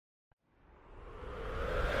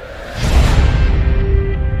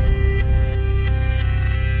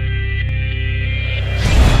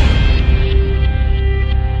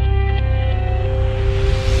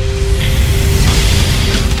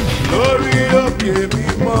òkè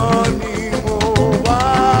mímọ́ ni mo wá.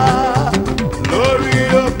 Lórí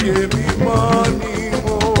òkè mímọ́ ni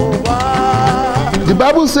mo wá. The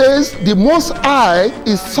Bible says the Most High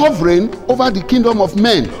is sovereign over the kingdom of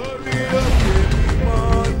men.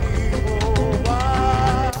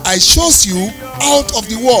 I chose you out of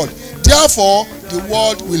the world, therefore the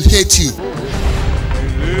world will hate you.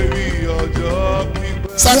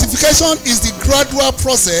 Sanctification is the gradual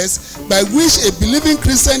process by which a believing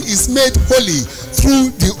Christian is made holy through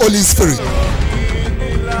the Holy Spirit.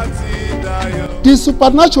 The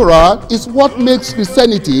supernatural is what makes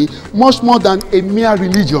Christianity much more than a mere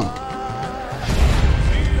religion.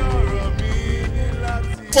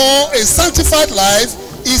 For a sanctified life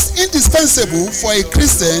is indispensable for a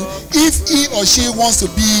Christian if he or she wants to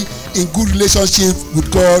be in good relationship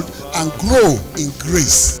with God and grow in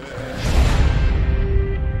grace.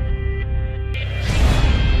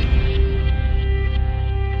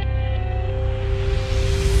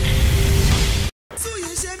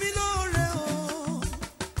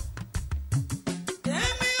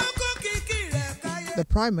 The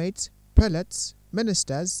primates, prelates,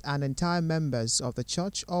 ministers, and entire members of the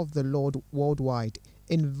Church of the Lord worldwide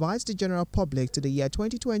invites the general public to the year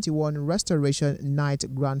 2021 Restoration Night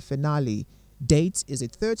Grand Finale. Date is the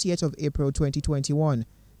 30th of April 2021.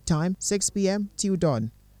 Time 6 p.m. till dawn.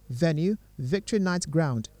 Venue Victory Night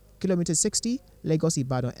Ground, Kilometer 60,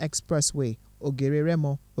 Lagos-Ibadan Expressway, Ogere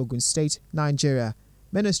Remo, Ogun State, Nigeria.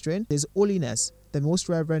 Ministering His Holiness the Most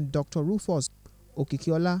Reverend Dr. Rufus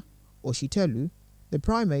Okikiola Oshitelu, the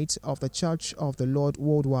primate of the Church of the Lord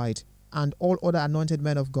worldwide, and all other anointed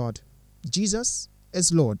men of God. Jesus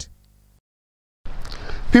is Lord.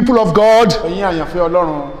 People of God,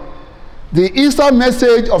 the Easter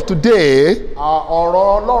message of today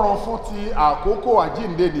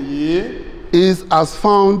is as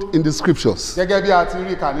found in the scriptures.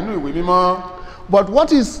 But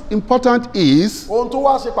what is important is, I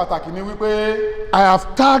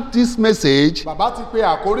have tagged this message,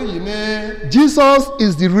 Jesus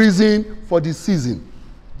is the reason for the season.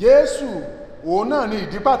 The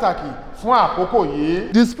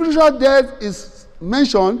spiritual death is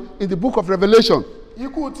mentioned in the book of Revelation.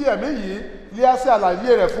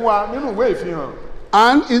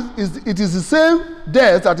 And it is the same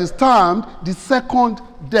death that is termed the second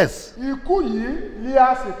death.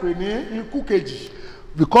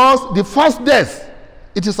 Because the first death,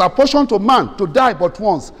 it is apportioned to man to die but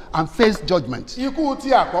once and face judgment. So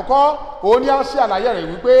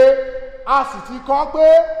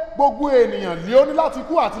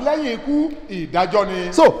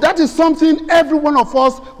that is something every one of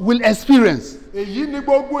us will experience. But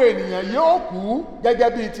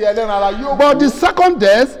the second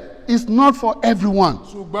death is not for everyone.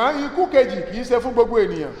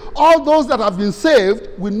 All those that have been saved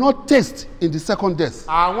will not taste in the second death.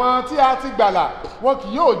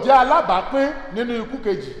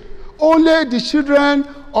 Only the children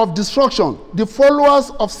of destruction, the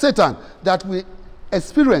followers of Satan, that will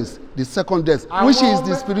experience the second death, which is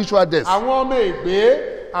the spiritual death.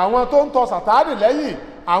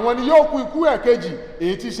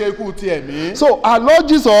 So our Lord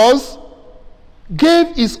Jesus gave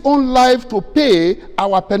his own life to pay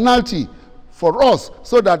our penalty for us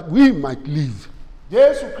so that we might live.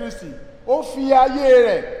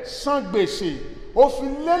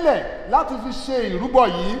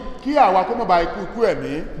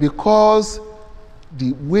 Because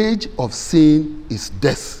the wage of sin is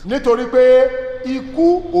death.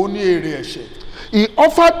 He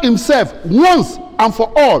offered himself once and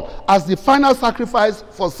for all as the final sacrifice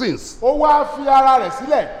for sins.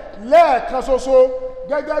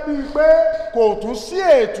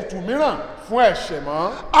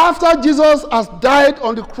 After Jesus has died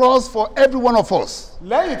on the cross for every one of us,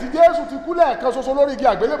 there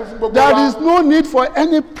is no need for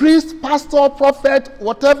any priest, pastor, prophet,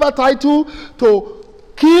 whatever title, to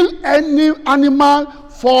kill any animal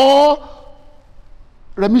for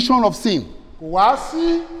remission of sin. Because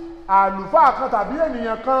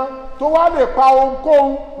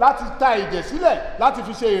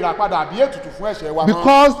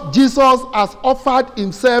Jesus has offered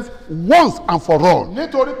himself once and for all.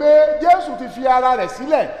 It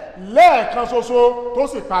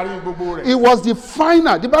was the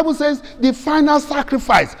final, the Bible says, the final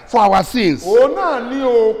sacrifice for our sins.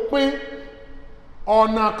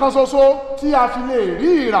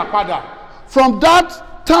 From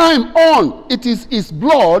that time on, it is his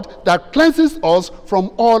blood that cleanses us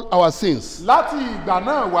from all our sins. láti ìgbà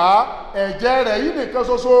náà wá ẹ̀jẹ̀ rẹ̀ yìí nìkan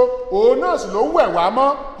ṣoṣo òun náà sì ló wẹ̀ wá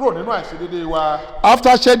mọ́ kúrò nínú àìṣedéédéé wa.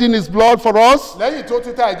 After shedding his blood for us, lẹ́yìn tó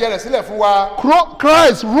ti ta ẹ̀jẹ̀ rẹ̀ sílẹ̀ fún wa.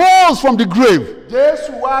 Christ rose from the grave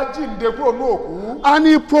Jésù wá jíǹde kúrò ní òkú. and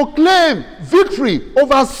he proclaimed victory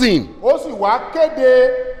over sin. ó sì wá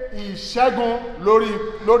kéde ìṣẹ́gun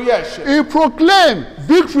lórí ẹ̀ṣẹ̀. He proclaimed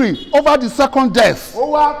victory over the second death. ó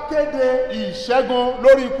wá kéde ìṣẹ́gun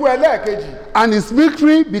lórí ikú ẹlẹ́ẹ̀kejì. And his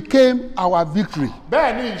victory became our victory.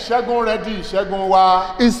 bẹ́ẹ̀ ni ìṣẹ́gun rẹ̀ di ìṣẹ́gun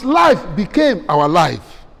wa. His life became our life.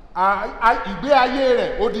 ìgbé ayé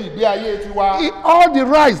rẹ̀ ó di ìgbé ayé tiwa. All the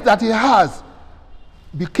rights that he has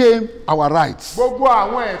became our rights. gbogbo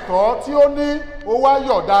àwọn ẹ̀tọ́ tí ó ní ó wá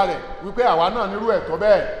yọ̀ọ̀da rẹ̀ wípé àwa náà nírú ẹ̀tọ́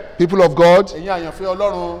bẹ́ẹ̀. People of God, ẹ̀yin àyànfẹ́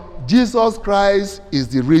Ọlọ́run. Jesus Christ is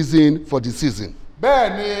the reason for the season.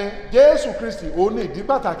 bẹ́ẹ̀ ni Jésù Kristi ó ní ìdí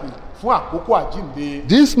pàtàkì fún àkókò àjíǹde.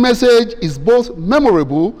 This message is both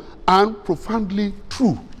memorable and profoundly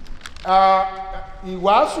true.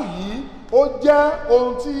 ìwàásù yìí ó jẹ́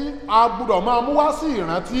ohun tí a gbọ́dọ̀ máa mú wá sí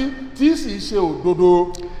ìrántí tí sì ṣe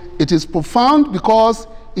òdodo. It is profound because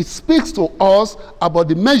it speaks to us about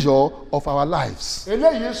the measure of our lives.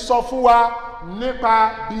 eléyìí sọ fún wa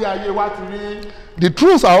nípa bí ayé wa ti rí. The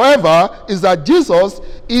truth, however, is that Jesus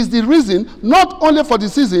is the reason not only for the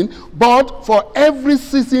season but for every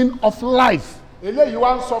season of life. eléyìí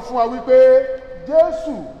wá ń sọ fún wa wípé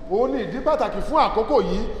Jésù òun ní ìdí pàtàkì fún àkókò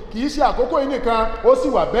yìí kì í ṣe àkókò yìí nìkan ó sì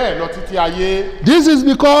wà bẹ́ẹ̀ lọ títí ayé. This is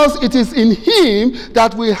because it is in him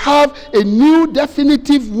that we have a new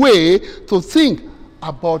definitive way to think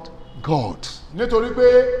about God. nítorí pé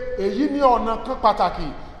èyí ní ọ̀nà kan pàtàkì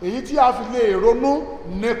èyí tí a fi lè ronú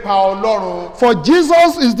nípa Ọlọ́run. For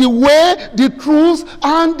Jesus is the way, the truth,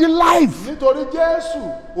 and the life. nítorí Jésù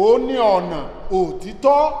ó ní ọ̀nà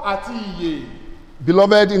òtítọ́ àti ìyè.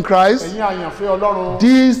 Beloved in Christ, ẹ̀yin àyànfẹ́ Ọlọ́run.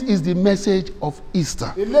 this is the message of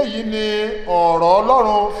Easter. eléyìí ni ọ̀rọ̀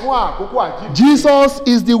Ọlọ́run fún àkókò àjíǹde. Jesus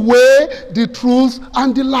is the way, the truth,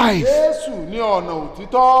 and the life. Jésù ní ọ̀nà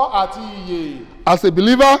òtítọ́ àti ìyè. As a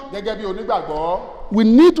believer, gẹ́gẹ́ bí onígbàgbọ́. we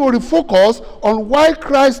need to refocus on why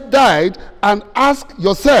Christ died and ask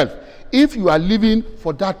yourself if you are living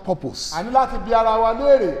for that purpose. a ní láti bi ara wa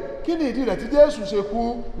léèrè kí ni ìdí rẹ̀ tí Jésù ṣe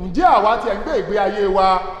kú ǹjẹ́ àwa tí ẹ̀ ń gbé ìgbé ayé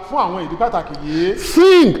wa fún àwọn ìdí pàtàkì yìí.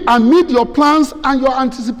 Think and meet your plans and your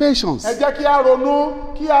anticipations. ẹ jẹ́ kí a ronú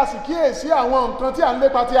kí a sì kíyèsí àwọn nǹkan tí à ń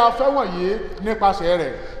lépa tí a fẹ́ wọ̀nyí nípasẹ̀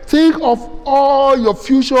rẹ̀. Think of all your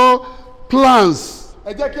future plans.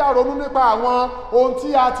 ẹ jẹ́ kí a ronú nípa àwọn ohun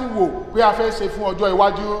tí a ti wò pé a fẹ́ ṣe fún ọjọ́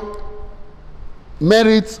iwájú.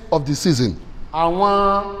 Merits of the season.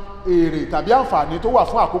 àwọn èrè tàbí àǹfààní tó wà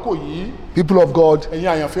fún àkókò yìí. People of God, ẹ̀yin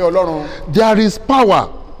àyànfẹ́ Ọlọ́run. there is power,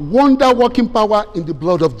 wonder working power in the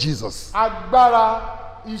blood of Jesus. agbára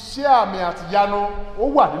iṣẹ́ àmì àtìyanu ó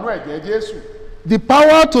wà nínú ẹ̀jẹ̀ Jésù. The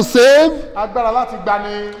power to save, agbára láti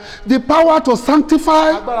gbani. the power to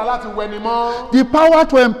sanctify, agbára láti wẹni mọ́. the power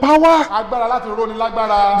to empower, agbára láti roni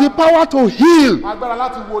lágbára. the power to heal, agbára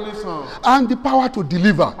láti woni sàn. and the power to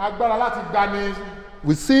deliver. agbára láti gbani.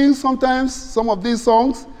 We sing sometimes some of these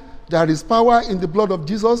songs. There is power in the blood of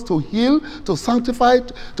Jesus to heal, to sanctify,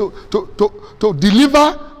 to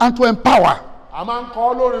deliver, and to empower. a máa ń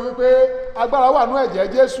kọ́ lórí wípé agbára wà nínú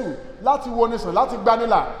ẹ̀jẹ̀ Jésù láti woni sàn, láti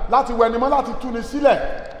gbanilà, láti wẹni mọ́, láti túni sílẹ̀.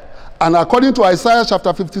 And according to Isaiah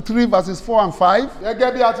chapter 53 verses 4 and 5,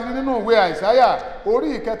 gẹ́gẹ́ bí a ti rí nínú ìwé Àìsáyà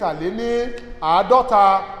orí ìkẹtàléní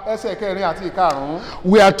àádọ́ta ẹsẹ̀ kẹrin àti ìkarùn-ún.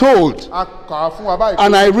 we are told, a kà á fún wa báyìí.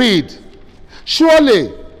 and I read,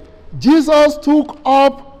 surely Jesus took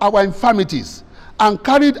up our infirmities and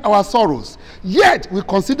carried our sorrows, yet we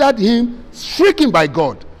considered him stricken by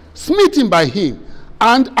God, smitten by him,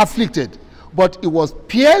 and afflicted. But he was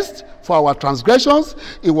pierced for our transgressions,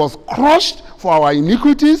 he was crushed for our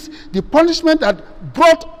iniquities. The punishment that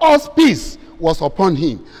brought us peace was upon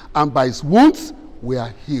him, and by his wounds we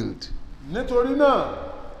are healed. nítorí náà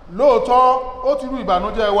lóòótọ́ ó ti rú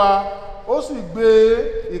ìbànújẹ́ wa ó sì gbé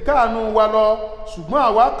ìkáàánú wa lọ, ṣùgbọ́n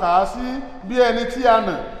àwa kà á sí bí ẹni tí a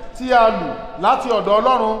nà, tí a lù láti ọ̀dọ̀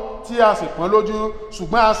Ọlọ́run, tí a sì pọ́n lójú,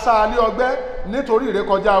 ṣùgbọ́n a sá a lé ọgbẹ́ nítorí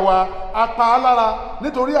ìrékọjá wa, a pa á lára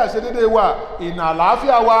nítorí àìṣedéédéé wa, ìnà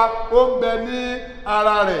àlàáfíà wa ó ń bẹ ní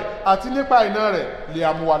ara rẹ̀, àti nípa ìnà rẹ̀ lè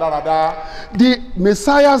a mú wa lára dá. The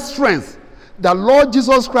Messiah's strength, the Lord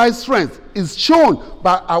Jesus Christ's strength, is shown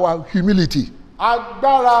by our humility.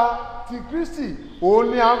 agbára ti Kristi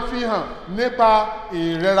òun ni à ń fi hàn nípa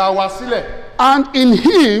ìrẹra wa sílẹ̀. And in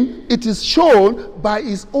him it is shown by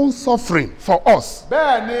his own suffering for us.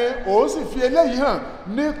 Bẹ́ẹ̀ ni òun sì fi eléyìí hàn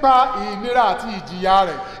nípa ìnira àti ìjìyà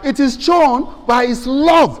rẹ̀. It is shown by his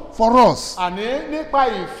love for us. Àní nípa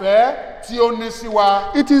ìfẹ́ tí ó ní sí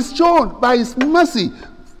wa. It is shown by his mercy,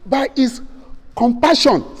 by his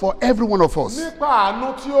compassion for every one of us. Nípa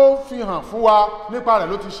àánú tí ó fi hàn fún wa, nípa rẹ̀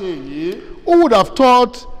ló ti ṣe èyí. Who would have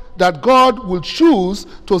thought that God will choose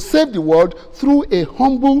to save the world through a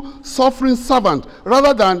humble, suffering servant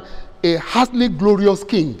rather than a heartily glorious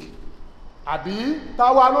king? Àbí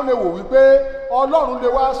táwa ló lè wò wípé Ọlọ́run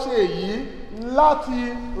lè wá ṣe èyí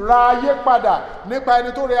láti ra ayé padà nípa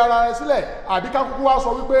ẹni tó rẹ ara rẹ̀ sílẹ̀, àbí ká kúkú wá sọ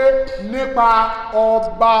wípé nípa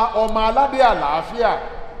ọmọ aládé àlàáfíà.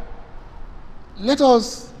 Let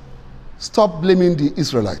us stop blaming the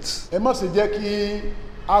Israelites, Ẹ má ṣe jẹ́ kí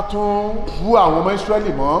a tún bú àwọn ọmọ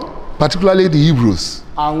Ísírẹ́lì mọ́, particularly the Hebrews,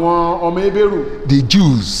 àwọn ọmọ Hébérù, the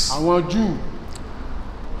Jews. àwọn Júù.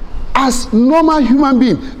 As normal human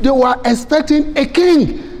beings, they were expecting a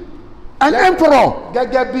king, an emperor.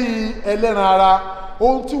 Gẹ́gẹ́ bí ẹlẹ́ran ara,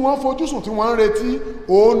 ohun tí wọ́n fojúsùn tí wọ́n ń retí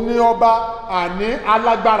òun ni ọba, àní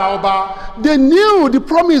alágbára ọba. They knew the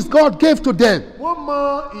promise God gave to them, Wọ́n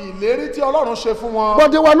mọ ìlérí tí Ọlọ́run ṣe fún wọn.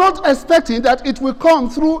 but they were not expecting that it will come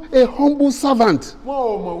through a humble servant. Wọn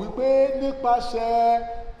ò mọ̀ wípé nípasẹ̀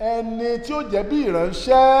ẹni tí ó jẹ́ bí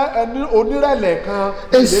ìránṣẹ́, ẹni onírẹ̀lẹ̀ kan,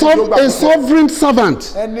 A sovereign servant.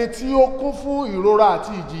 ẹni tí ó kún fún ìrora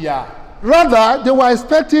àti ìjìyà. Rather, they were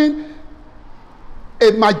expecting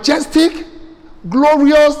a majestic,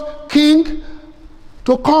 glorious king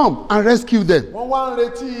to come and rescue them. Wọ́n wá ń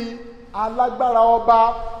retí alágbára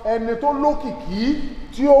ọba, ẹni tó lókìkí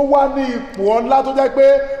tí ó wá ní ipò ọlá tó jẹ́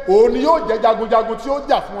pé òun ni yóò jẹ́ jagunjagun tí ó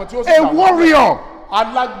jà fún wọn tí ó sì A warrior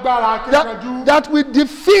alágbára akíkanjú. that will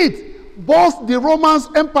defeat both the Roman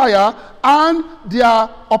Empire and their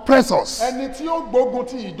oppressors. Ẹni tí ó gbógun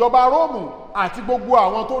ti ìjọba Róòmù àti gbogbo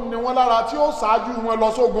àwọn tó ní wọn lára tí ó ṣáájú wọn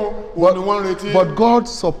lọ sógun, òun ni wọ́n ń retí. But God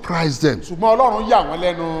surprised them Ṣùgbọ́n Ọlọ́run yà wọ́n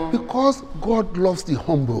lẹ́nu. because God loves the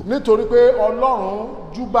humble. Nítorí pé Ọlọ́run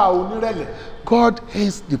júbà onírẹ̀lẹ̀. God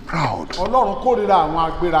hates the proud. Ọlọ́run kórìíra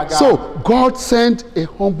àwọn agbéraga. So God sent a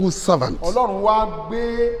humble servant, Ọlọ́run wá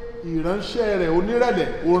gbé ìránṣẹ́ rẹ̀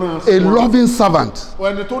onírẹ̀lẹ̀, ó rán a sí wọn. loving servant,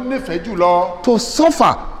 Ẹni tó nífẹ̀ẹ́ jùlọ to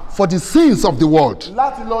suffer for the sins of the world.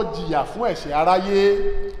 láti lọ jìyà fún ẹ̀ṣẹ̀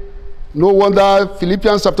aráyé. No wonder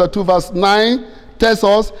Philippians chapter 2 verse 9 tells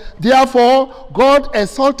us, therefore God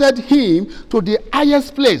exalted him to the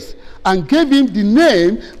highest place and gave him the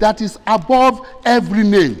name that is above every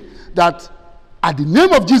name, that at the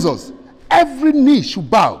name of Jesus every knee should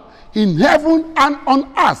bow in heaven and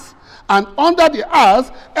on earth and under the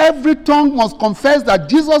earth, every tongue must confess that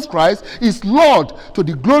Jesus Christ is Lord, to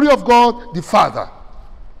the glory of God the Father.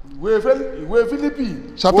 Ìwé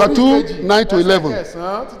Fílípì Chapter 2, 9 to 11. ẹsẹ̀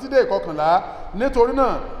kẹsàn-án títí dé ìkọkànlá. Nítorí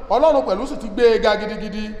náà Ọlọ́run pẹ̀lú sì ti gbé e ga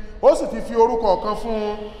gidigidi, ó sì ti fi orúkọ kan fún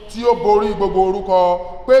un tí ó borí gbogbo orúkọ,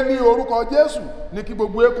 pé ní orúkọ Jésù ní kí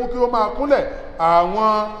gbogbo eékún kí ó máa kúnlẹ̀,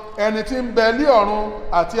 àwọn ẹni tí ń bẹ ní ọ̀run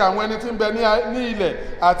àti àwọn ẹni tí ń bẹ ní ilẹ̀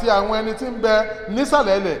àti àwọn ẹni tí ń bẹ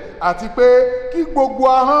nísàlẹ̀ ilẹ̀, àti pé kí gbogbo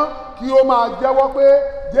ahọ́n kí ó máa jẹ́wọ́ pé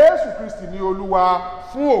Jésù Kristi ni Olúwa,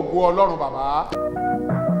 fún ògo Ọlọ́run Bàbá.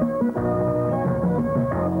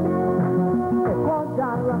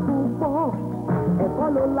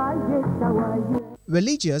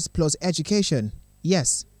 Religious plus education.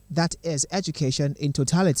 Yes, that is education in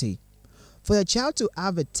totality. For a child to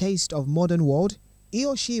have a taste of modern world, he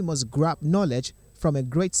or she must grab knowledge from a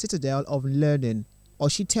great citadel of learning.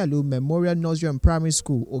 Oshitelu Memorial Nursery and Primary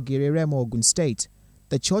School, Ogireremo, Ogun State,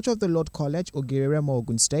 the Church of the Lord College, Ogireremo,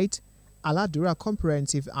 Ogun State, Aladura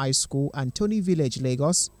Comprehensive High School, Antony Village,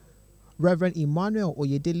 Lagos, Reverend Emmanuel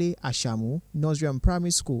Oyedele Ashamu, Nursery and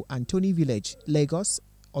Primary School, Antony Village, Lagos,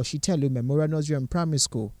 Oshitelu Memorial Nursery and Primary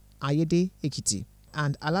School, Ayede, Ekiti,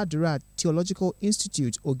 and Aladura Theological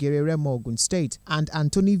Institute, Ogireremo, Ogun State, and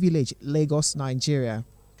Antony Village, Lagos, Nigeria.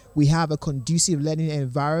 We have a conducive learning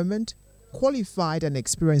environment, qualified and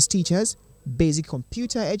experienced teachers, basic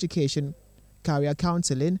computer education, career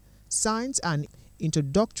counseling, science and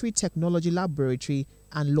introductory technology laboratory,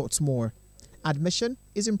 and lots more. Admission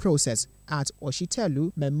is in process at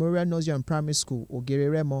Oshitelu Memorial Nursery and Primary School,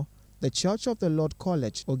 Ogireremo, the Church of the Lord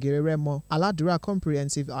College, Ogireremo, Aladura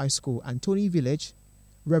Comprehensive High School, Antony Village,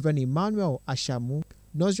 Reverend Emmanuel Ashamu,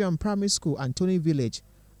 Nursery and Primary School, Antony Village,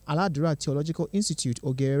 Aladura Theological Institute,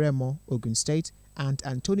 Ogeremo, Ogun State, and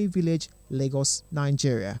Anthony Village, Lagos,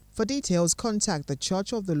 Nigeria. For details, contact the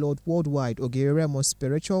Church of the Lord Worldwide, Ogeremo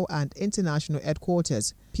Spiritual and International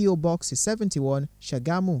Headquarters, P.O. Box 71,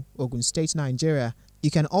 Shagamu, Ogun State, Nigeria.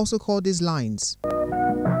 You can also call these lines.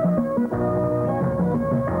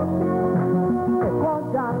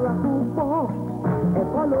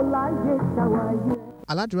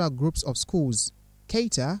 Aladura groups of schools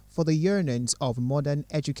cater for the yearnings of modern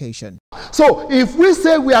education. So if we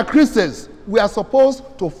say we are Christians, we are supposed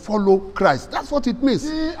to follow Christ. That's what it means.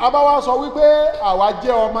 Tí a bá wá sọ wípé àwa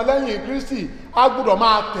jẹ́ ọmọlẹ́yìn Kristi, a gbọ́dọ̀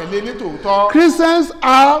máa tẹ̀lé ní tòótọ́. Christians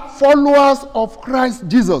are followers of Christ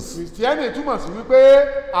Jesus. Kìrìsìtẹ́nì túmọ̀ sí wípé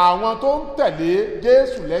àwọn tó ń tẹ̀lé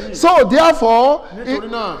Jésù lẹ́yìn. So therefore, Nítorí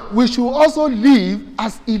náà, we should also live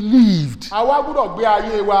as he lived. àwa gbọ́dọ̀ gbé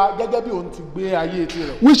ayé wa gẹ́gẹ́ bí òun ti gbé ayé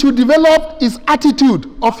tirẹ̀. We should develop his attitude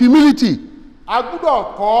of humility. A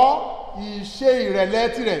gbọ́dọ̀ kọ́ ìṣe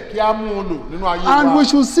ìrẹ̀lẹ̀ tirẹ̀ kí a mú un lò nínú ayé wa. And we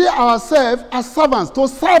should see ourselves as servants, to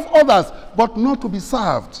serve others, but not to be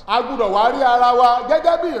served. A gbọ́dọ̀ wá rí ara wa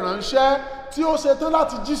gẹ́gẹ́ bí ìránṣẹ́ tí ó ṣetán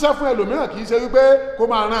láti jíṣẹ́ fún ẹlòmíràn, kì í ṣe wípé kó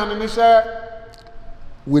máa rán ni níṣẹ́.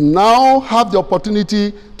 We now have the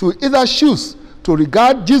opportunity to either choose to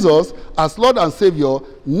regard Jesus as Lord and Savior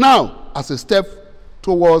now as a step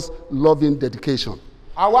towards loving dedication.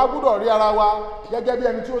 Àwa gbọ́dọ̀ rí ara wa gẹ́gẹ́ bí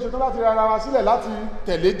ẹni tí ó ṣetán láti rí ara wa sílẹ̀ láti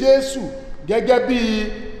tẹ̀lé Jésù gẹ́gẹ́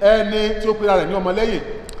bí ẹni tí ó pera rẹ̀ ní ọmọlẹ́yìn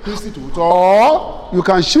Kristi tòótọ́. Or you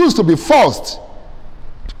can choose to be forced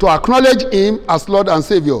to acknowledge him as Lord and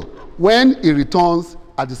Savior when he returns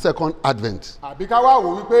at the second advent. Àbí ká wá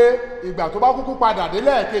wò wípé ìgbà tó bá kúkú padà dé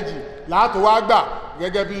lẹ́ẹ̀kejì láti wá gbà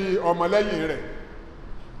gẹ́gẹ́ bí ọmọlẹ́yìn rẹ̀.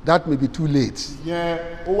 That may be too late. Ìyẹn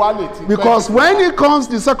ó wá lè ti pẹ́. Because when he comes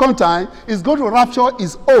the second time, he's going to rapture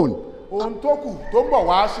his own. Ohun tó kù tó ń bọ̀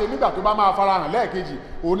wá ṣe nígbà tó bá máa farahàn lẹ́ẹ̀kejì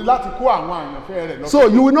òun ni láti kó àwọn àyànfẹ́ rẹ̀ lọ. So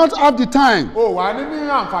you will not have the time. O wà ní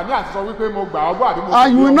àǹfààní àti sọ wípé mo gbà ọ́ gbọ́ àbí mo.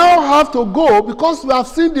 And you will now have to go because you have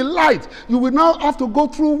seen the light. You will now have to go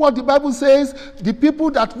through what the Bible says, the people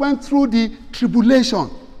that went through the tribulation.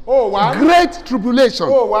 O wà ní. Great tribulation.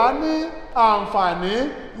 O wà ní àǹfààní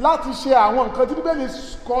láti ṣe àwọn nǹkan tí Bíbélì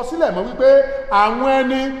kọ sílẹ̀ mọ́ wípé àwọn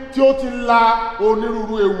ẹni tí ó ti la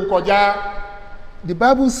onírúurú ewu kọjá. The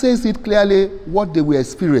Bible says it clearly what they will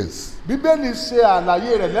experience. Bíbélì ṣe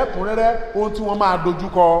àlàyé rẹ̀ lẹ́kùnrẹ́rẹ́ ohun tí wọ́n máa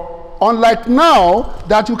dojúkọ. Unlike now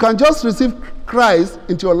that you can just receive Christ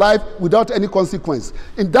into your life without any consequence.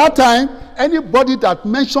 In that time, anybody that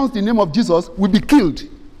mentions the name of Jesus will be killed.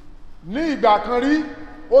 Ní ìgbà kan rí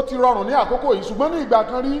ó ti rọrùn ní àkókò yìí, ṣùgbọ́n ní ìgbà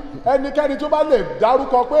kan rí ẹnikẹ́ni tó bá lè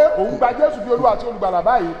dárúkọ pé òun gba Jésù bí Olúwa àti Olùgbàlà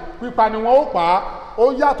báyìí, pípa ni wọ́n ó pa á.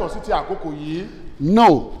 Ó yàtọ̀ sí ti àkókò yìí.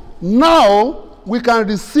 No. Now we can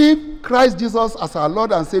receive Christ Jesus as our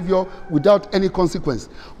Lord and Savior without any consequence.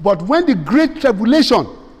 But when the great tribulation,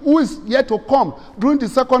 who is yet to come during the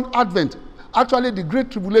second advent, actually the great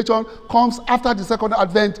tribulation comes after the second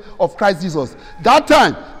advent of Christ Jesus. That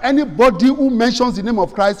time, anybody who mentions the name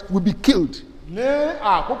of Christ will be killed. Ní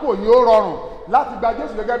àkókò yìí ó rọrùn láti gba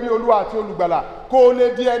Jésù gẹ́gẹ́ bí Olúwa àti Olùgbàlà kó o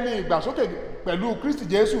lè di ẹni ìgbàsókè pẹ̀lú Kristi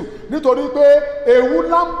Jésù, nítorí pé ewu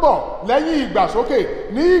ńlá ń bọ̀ lẹ́yìn ìgbàsókè.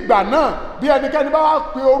 Ní ìgbà náà bí ẹnikẹ́ni bá wá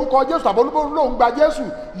pe orúkọ Jésù tàbí olóhùn gba Jésù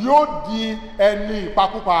yóò di ẹni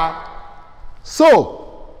ìpakúpa.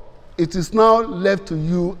 So it is now left to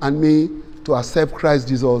you and me to accept Christ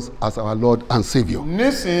Jesus as our Lord and Savior.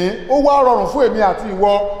 Nísìn ó wá rọrùn fún èmi àti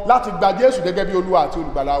ìwọ láti gba Jésù gẹ́gẹ́ bí Olúwa àti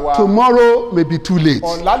Olùgbàlà wa. Tomorrow may be too late.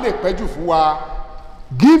 Ọ̀la lè pẹ́jù fún wa.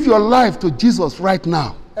 Give your life to Jesus right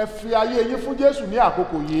now. Ẹ fi ayé yín fún Jésù ní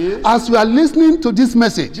àkókò yìí. As you are listening to this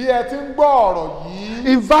message, Bí ẹ ti ń gbọ́ ọ̀rọ̀ yìí.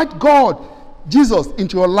 invite God, Jesus,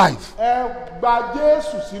 into your life. Ẹ gba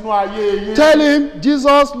Jésù sínú ayé yín. Tell him,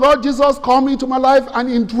 Jesus, Lord Jesus, come into my life and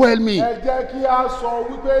indwell me. Ẹ jẹ́ kí a sọ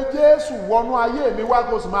wípé Jésù wọnú ayé mi wá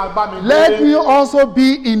kó sì máa bá mi gbé. Let me also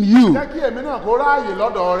be in you. Jẹ́ kí èmi náà kó ráàyè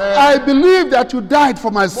lọ́dọ̀ rẹ. I believe that you died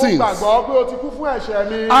for my Mo sins. gbàgbọ́ pé o ti kú fún ẹ̀ṣẹ̀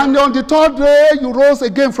mi. And on the third day, you rose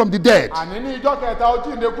again from the dead. Àní ní ìjọ́ kẹta o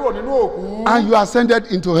jíǹde kúrò nínú òkú. And you ascended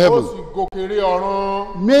into Ó heaven. sì gòkèrè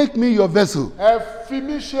ọ̀run. Make me your vessel. Ẹ fi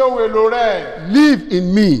mí ṣe ohun èlò rẹ̀. Live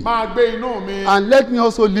in me. Máa gbé inú mi. And let me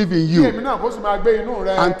also live in Kí you. èmi náà kó sì máa gbé inú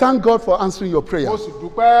rẹ. And thank God for answering your prayer. Mo sì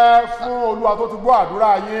dúpẹ́ fún Olúwa tó ti gbọ́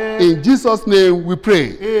àdúrà yín. In Jesus' name we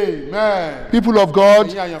pray. Amen. People of God,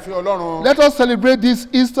 Ẹ̀yin àyànfẹ́ Ọlọ́run. let us celebrate this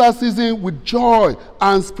Easter season with joy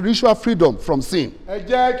and spiritual freedom from sin. Ẹ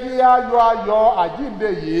jẹ́ kí a yọ ayọ̀ àjíǹde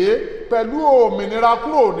yìí pẹ̀lú òmìnira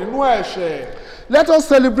kúrò nínú ẹ̀ṣẹ̀. Let us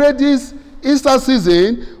celebrate this Easter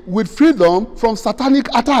season with freedom from satanic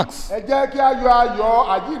attacks. ẹ jẹ́ kí a yọ ayọ̀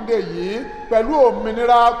àjíǹde yìí pẹ̀lú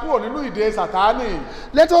òmìnira kúrò nínú ìdè Sátánì.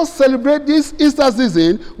 Let us celebrate this Easter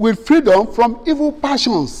season with freedom from evil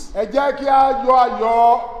passions. ẹ jẹ́ kí a yọ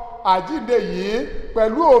ayọ̀ àjíǹde yìí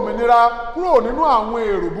pẹ̀lú òmìnira kúrò nínú àwọn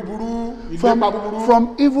èrò búburú, ìlépa búburú,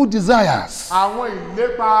 From evil desires. àwọn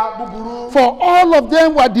ìlépa búburú. For all of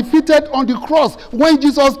them were defeated on the cross when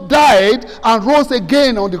Jesus died and rose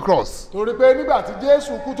again on the cross. torí pé nígbà tí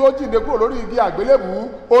Jésù kú tó jíǹde kúrò lórí igi àgbélébùú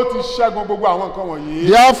ó ti ṣẹ́gun gbogbo àwọn nǹkan wọ̀nyí.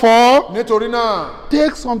 Therefore, nítorí náà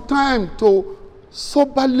take some time to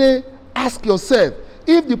soberly ask yourself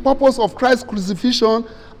if the purpose of Christ's crucifixion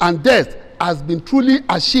and death has been truly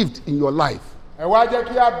achieved in your life. ẹ wá jẹ́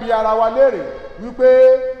kí a bi ara wa léèrè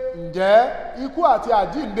wípé ǹjẹ́ ikú àti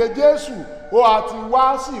àjíǹde Jésù ó àti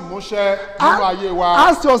wá sí ìmúṣẹ nínú ayé wa.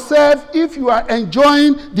 Ask yourself if you are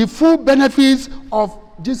enjoying the full benefits of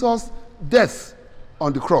Jesus' death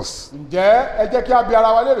on the cross. ǹjẹ́ ẹ jẹ́ kí a bi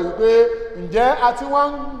ara wa léèrè wípé ǹjẹ́ a ti wá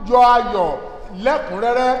ń yọ ayọ̀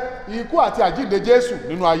lẹ́kùnrẹ́rẹ́ ikú àti àjíǹde Jésù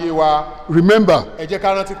nínú ayé wa. Remember, ẹ jẹ́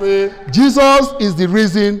ká rántí pé Jesus is the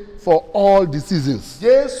reason for all the seasons.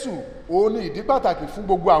 Jésù ó ní ìdí pàtàkì fún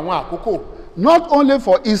gbogbo àwọn àkókò, Not only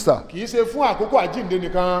for Easter, kì í ṣe fún àkókò àjíǹde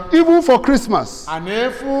nìkan, even for Christmas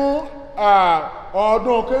àní fún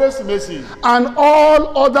ọdún Kérésìmesì and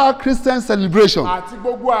all other Christian celebrations. àti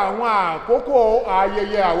gbogbo àwọn àkókò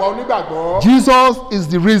ayẹyẹ àwa onígbàgbọ́. Jesus is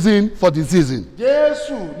the reason for the season.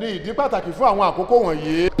 Jésù ní ìdí pàtàkì fún àwọn àkókò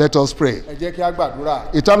wọ̀nyí. Let us pray. ẹ jẹ́ kí a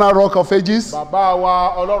gbàdúrà. Eternal Rock of Ages, Bàbá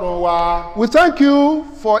wa, Ọlọ́run wa, we thank you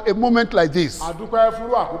for a moment like this a dúpẹ́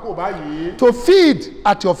fúrú àkókò báyìí to feed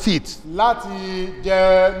at your feet. láti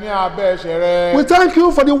jẹ ní abẹ́ ẹsẹ̀ We rẹ. thank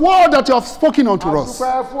you for the word that you have spoken A unto us.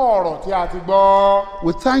 dúpẹ́ fún ọ̀rọ̀ tí a ti gbọ́.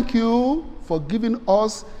 We thank you for giving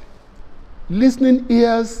us listening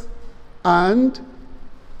ears and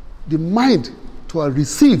the mind to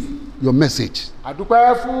receive your message. A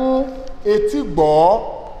dúpẹ́ fún etí gbọ́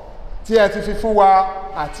tí ẹ ti fi fún wa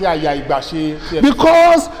àti àyà ìgbàṣe tí ẹ fi.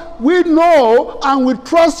 Because we know and we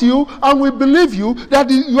trust you and we believe you that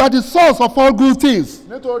you are the source of all good things.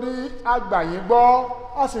 Nítorí a gbà yín gbọ́,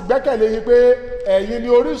 a sì gbẹ́kẹ̀lé yín pé ẹ̀yin ni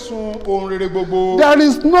orísun ohun rere gbogbo. There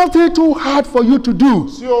is nothing too hard for you to do.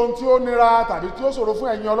 Sí ohun tí ó nira tàbí tí ó ṣòro fún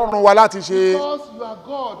ẹ̀yin Ọlọ́run wa láti ṣe. Because you are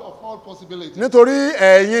God of all possibilities. Nítorí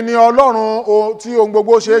ẹ̀yin ni Ọlọ́run tí ohun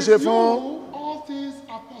gbogbo ṣeé ṣe fún. You, all things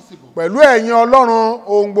are possible. Pẹ̀lú ẹ̀yin Ọlọ́run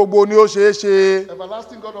ohun gbogbo ni ó ṣeé ṣe.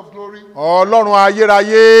 Everlasting God of glory, Ọlọ́run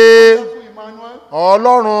ayérayé, wonderful Emmanuel,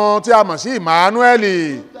 Ọlọ́run tí a mọ̀ sí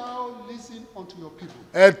Emmanuel, thou listen unto your people.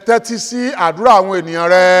 ẹ tẹ́tí sí àdúrà àwọn ènìyàn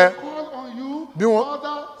rẹ. Call on you, Bí wọ́n-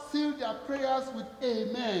 Father, seal their prayers with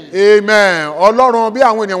amen. Amen. Ọlọ́run bí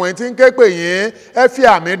àwọn ènìyàn wọ̀nyí ti ń ké pè yín, ẹ fi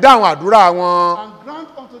àmì dáhùn àdúrà wọn. And grant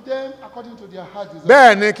unto them according to their heart desire.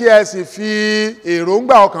 Bẹ́ẹ̀ ni kí ẹ sì fi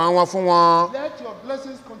èròǹgbà ọkàn wọn fún wọn. Let your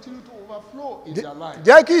blessings continue to overflow in their life.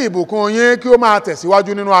 Jẹ́ kí ìbùkún yín kí ó máa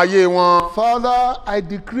tẹ̀síwájú nínú ayé wọn. Father, I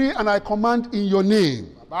decree and I command in your name,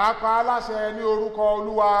 Bàbá pa á láṣẹ ní orúkọ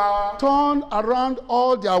Olúwa. turn around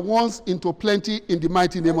all their wants into plenty in the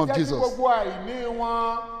mighty name of Jẹ́ kí Jesus. gbogbo àìní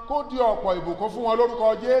wọn kó di ọ̀pọ̀ ìbùkún fún wọn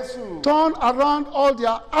lórúkọ Jésù. Turn around all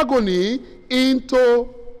their agony into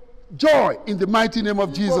joy in the mighty name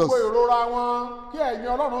of Jesus. Gbogbo ìrora wọn kí ẹ̀yin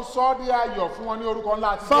Ọlọ́run sọ ọ́ di ayọ̀ fún wọn ní orúkọ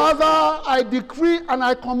ńlá ti Jésù. Father, I decree and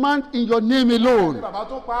I command in your name alone, Bàbá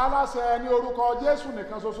tó pa á láṣẹ ní orúkọ Jésù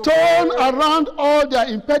nìkan ṣoṣo. turn around all their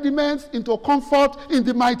impediments into comfort in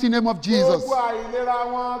the mighty name of Jesus. Gbogbo àìlera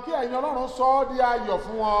wọn kí ẹ̀yin Ọlọ́run sọ ọ́ di ayọ̀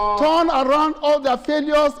fún wọn. Turn around all their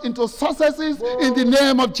failures into successes in the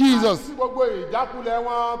name of Jesus. Àti gbogbo ìjákulẹ̀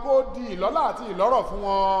wọn kó di ìlọ́lá àti ìlọ́rọ̀ fún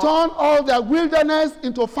wọn. Turn all their wilderness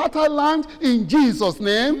into fertile land in Jesus'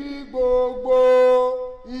 name. Kí gbogbo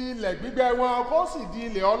ilẹ̀ gbígbẹ wọn kó sì di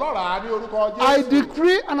ilẹ̀ ọlọ́ràá ní orúkọ Jésù. I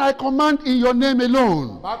decree and I command in your name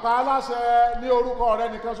alone. Bàbá aláṣẹ ní orúkọ rẹ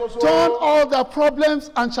nìkan ṣoṣo. Turn all their problems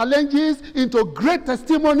and challenges into great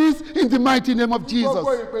testimonies in the mighty name of Gbogbo Jesus.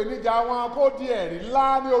 ìpèníjà wọn kó di ẹ̀rí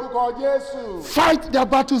ńlá ní orúkọ Jésù. Fight their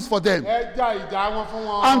battles for them Ẹ ja ìjà wọn fún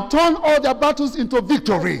wọn. and turn all their battles into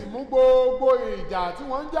victory. Mú gbogbo ìjà tí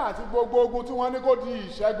wọ́n ń jà àti gbogbo ogun tí wọ́n ní kó di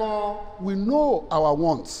ìṣẹ́gun. We know our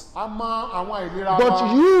wants, A mọ àwọn ìlera but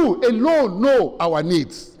wọn. you alone know our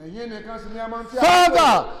needs. Ẹ̀yin nìkan sì ni ẹ máa ń tí a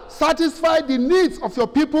Father, satisfy the needs of your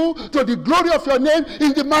people to the glory of your name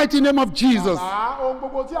in the mighty name of Jesus. Bàbá ohun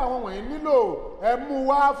gbogbo tí àwọn wọ̀nyí nílò ẹ mú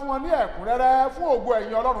wá fún wọn ní ẹ̀kúnrẹ́rẹ́ fún ògo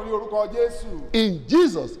ẹ̀yin Ọlọ́run ní orúkọ Jésù. In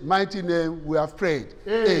Jesus' mighty name we have prayed.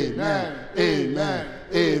 Amen. Amen.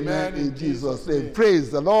 Amen. In Jesus' name. Praise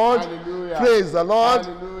the Lord. Hallelujah. Praise the Lord.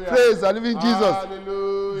 Hallelujah. Praise the living Jesus.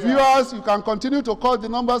 Hallelujah. Viewers, you can continue to call the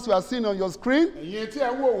numbers you are seeing on your screen. Ẹ̀yin tí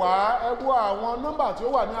ẹ ń wò wá, ẹ wo àwọn nọ́mbà tí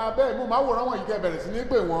ó wà ní abẹ́ ìmúmáwòrán wọ̀nyí kẹ́ bẹ̀rẹ̀ sí ní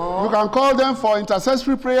pè wọ́n. You can call them for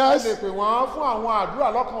intercessory Ẹ prayers. lè pè wọ́n fún àwọn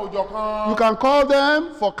àdúrà lọ́kan òjọ̀kan. You can call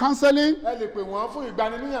them for counseling. Ẹ lè pè wọ́n fún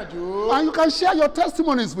ìgbaniníyànjú. And you can share your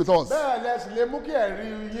testimonies with us. Bẹ́ẹ̀ lẹ sì lè mú kí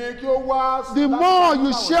ẹ̀rí yín kí ó wá. The more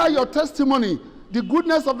you share your testimony, the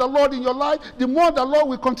goodness of the Lord in your life, the more the Lord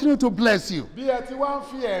will continue to bless you. Bí ẹ ti wá ń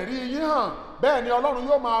fi ẹ̀rí yín hàn, bẹ́ẹ̀ ni Ọlọ́run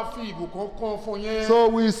yóò máa fi ìbùkún kún fún yín. So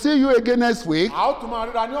we'll see you again next week. A ó tún máa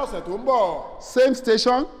ríra ní ọ̀sẹ̀ tó ń bọ̀. Same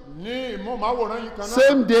station, Ní ìmúmáwòrán yìí kan náà.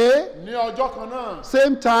 same day, Ní ọjọ́ kan náà.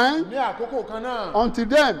 same time. Ní àkókò kan náà. Until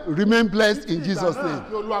then, remain blessed in Títí ìgbà Jesus' náà, name.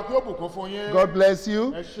 Kí Olúwa kí ó bùkún fún yín. God bless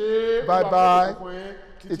you. Ẹ ṣé. Bye Olúwa kí ó bye. bùkún fún yín.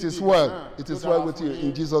 Títí It is ìgbà well. náà, It ó is dára well with fún you yín.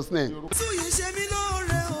 in Jesus' name. Túyì ṣe mí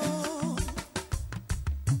lóore o.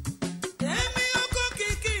 Èmi ọkọ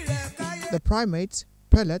kìkì rẹ̀ káyé. The primates,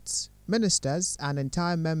 prelates, ministers, and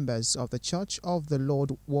entire members of the Church of the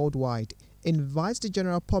Lord worldwide invites the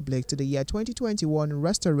general public to the year 2021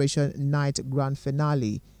 Restoration Night Grand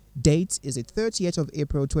Finale. Date is the 30th of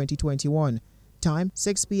April 2021. Time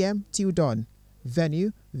 6 p.m. till dawn.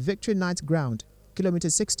 Venue Victory Night Ground, Kilometer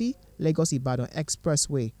 60, Lagos Ibadan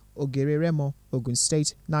Expressway, Ogere Remo, Ogun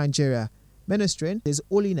State, Nigeria. Ministering His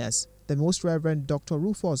Holiness the Most Reverend Dr.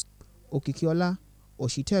 Rufus Okikiola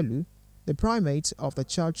Oshitelu, the primate of the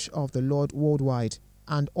Church of the Lord worldwide,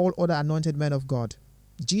 and all other anointed men of God.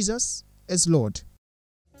 Jesus is Lord.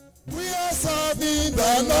 We are serving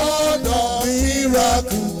the Lord of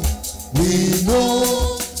miracles. We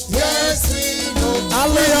know, yes we know.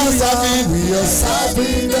 We are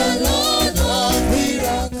serving the